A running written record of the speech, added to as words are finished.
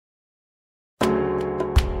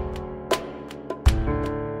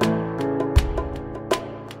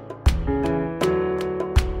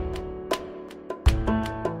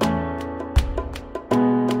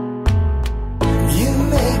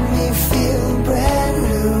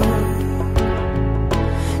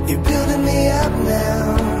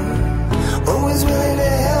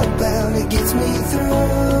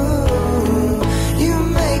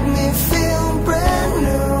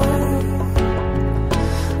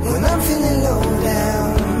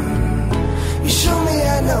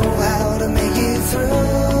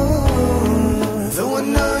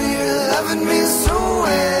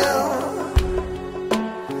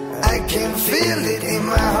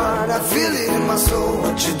in my soul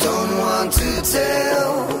what you don't want to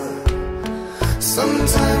tell.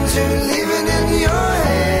 Sometimes you're leaving in your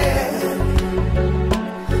head.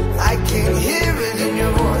 I can hear it in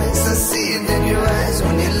your voice, I see it in your eyes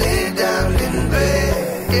when you lay down in bed.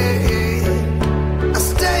 I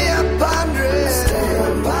stay up pondering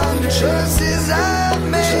choices I've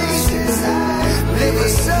made. Live a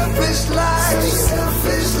selfish life,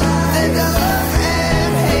 think I love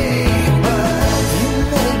and hate, but you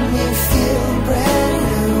make me feel brand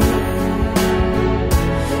new.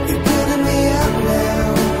 You're building me up now,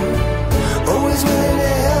 always willing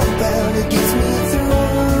to help out, it gets me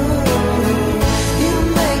through. You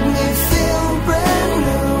make me feel brand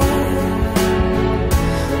new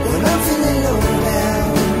when I'm feeling low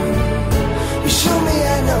down. You show me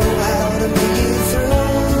I know how to make it through.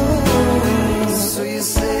 So you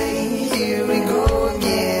say, here we go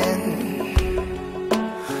again,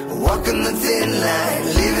 walking the thin line,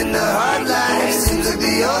 leaving the heart